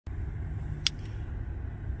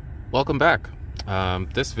Welcome back.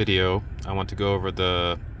 This video, I want to go over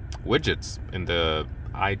the widgets in the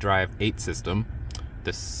iDrive 8 system.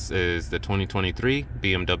 This is the 2023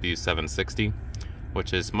 BMW 760,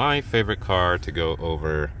 which is my favorite car to go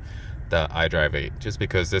over the iDrive 8, just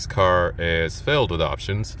because this car is filled with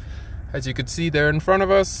options. As you can see there in front of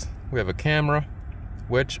us, we have a camera,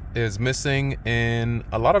 which is missing in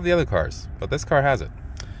a lot of the other cars, but this car has it.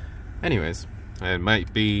 Anyways, it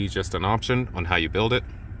might be just an option on how you build it.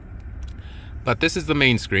 But this is the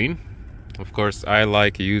main screen. Of course, I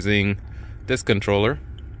like using this controller,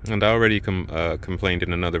 and I already complained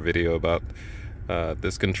in another video about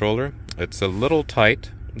this controller. It's a little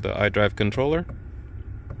tight, the iDrive controller.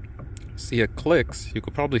 See, it clicks. You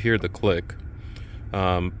could probably hear the click,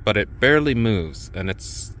 but it barely moves, and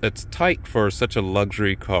it's tight for such a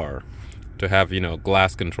luxury car to have,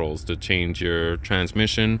 glass controls to change your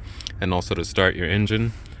transmission and also to start your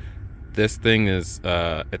engine. This thing is,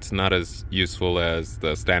 it's not as useful as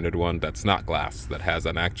the standard one that's not glass, that has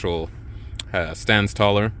an actual, stands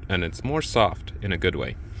taller, and it's more soft in a good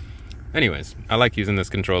way. Anyways, I like using this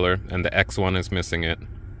controller, and the X1 is missing it.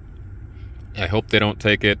 I hope they don't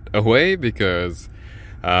take it away because,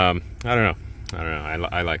 I don't know,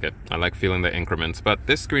 I like it. I like feeling the increments, but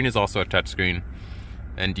this screen is also a touch screen,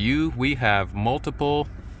 and we have multiple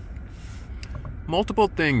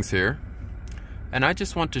things here. And I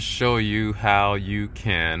just want to show you how you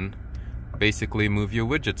can basically move your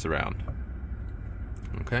widgets around.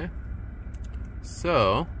 Okay?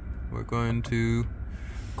 So, we're going to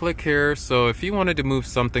click here. So if you wanted to move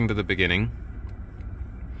something to the beginning,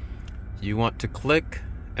 you want to click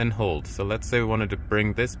and hold. So let's say we wanted to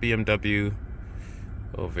bring this BMW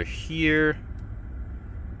over here.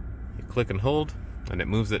 You click and hold, and it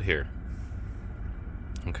moves it here.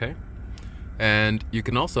 Okay? And you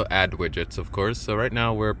can also add widgets, of course. So right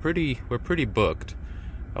now we're pretty booked.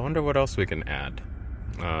 I wonder what else we can add.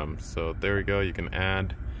 So there we go. You can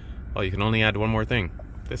add. Oh, you can only add one more thing.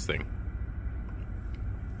 This thing.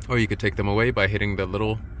 Or you could take them away by hitting the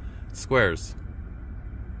little squares.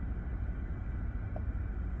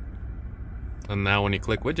 And now when you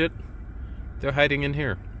click widget, they're hiding in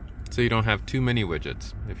here. So you don't have too many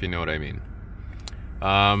widgets, if you know what I mean.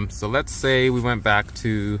 So let's say we went back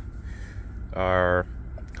to our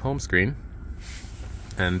home screen,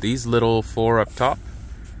 and these little 4 up top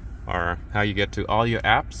are how you get to all your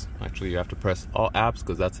apps. Actually, you have to press all apps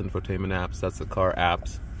because that's infotainment apps, that's the car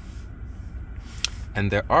apps,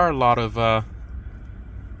 and there are a lot of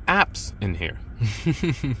apps in here.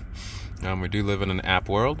 We do live in an app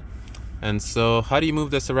world. And so how do you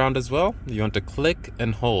move this around as well? You want to click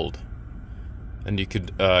and hold, and you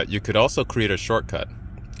could also create a shortcut.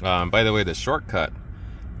 By the way, the shortcut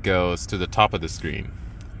goes to the top of the screen.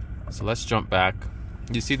 So let's jump back.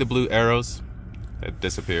 You see the blue arrows? It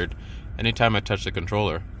disappeared. Anytime I touch the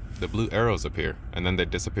controller, the blue arrows appear, and then they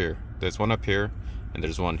disappear. There's one up here, and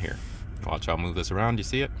there's one here. Watch, I'll move this around, you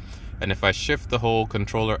see it? And if I shift the whole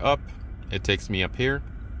controller up, it takes me up here.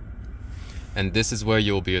 And this is where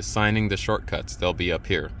you'll be assigning the shortcuts. They'll be up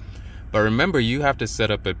here. But remember, you have to set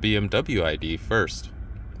up a BMW ID first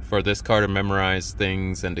for this car to memorize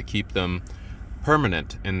things and to keep them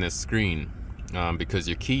permanent in this screen, because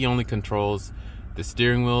your key only controls the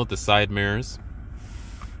steering wheel, the side mirrors,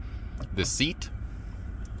 the seat,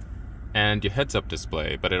 and your heads-up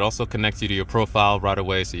display, but it also connects you to your profile right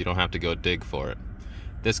away, so you don't have to go dig for it.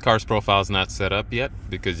 This car's profile is not set up yet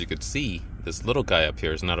because you could see this little guy up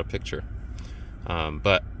here is not a picture,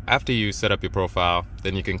 but after you set up your profile,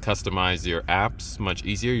 then you can customize your apps much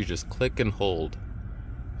easier. You just click and hold,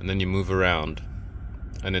 and then you move around,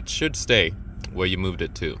 and it should stay where you moved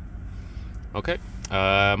it to. Okay,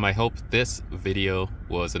 I hope this video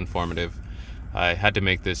was informative. I had to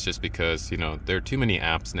make this just because, there are too many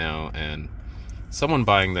apps now, and someone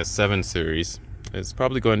buying this 7 Series is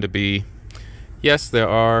probably going to be, yes, there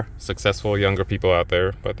are successful younger people out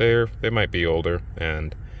there, but they might be older,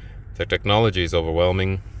 and their technology is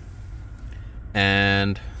overwhelming,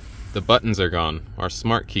 and the buttons are gone, our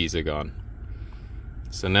smart keys are gone.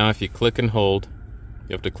 So now if you click and hold,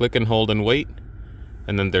 you have to click and hold and wait,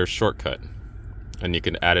 and then there's shortcut, and you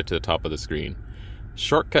can add it to the top of the screen.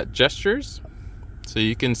 Shortcut gestures, so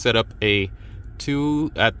you can set up a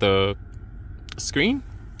 2 at the screen,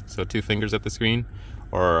 so 2 fingers at the screen,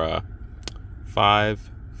 or a 5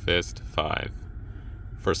 fist 5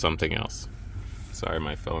 for something else. Sorry,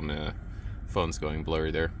 my phone's going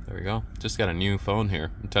blurry there. There we go. Just got a new phone here.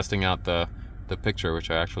 I'm testing out the picture, which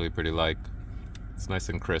I actually pretty like. It's nice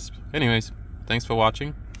and crisp. Anyways, thanks for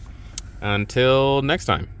watching. Until next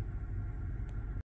time.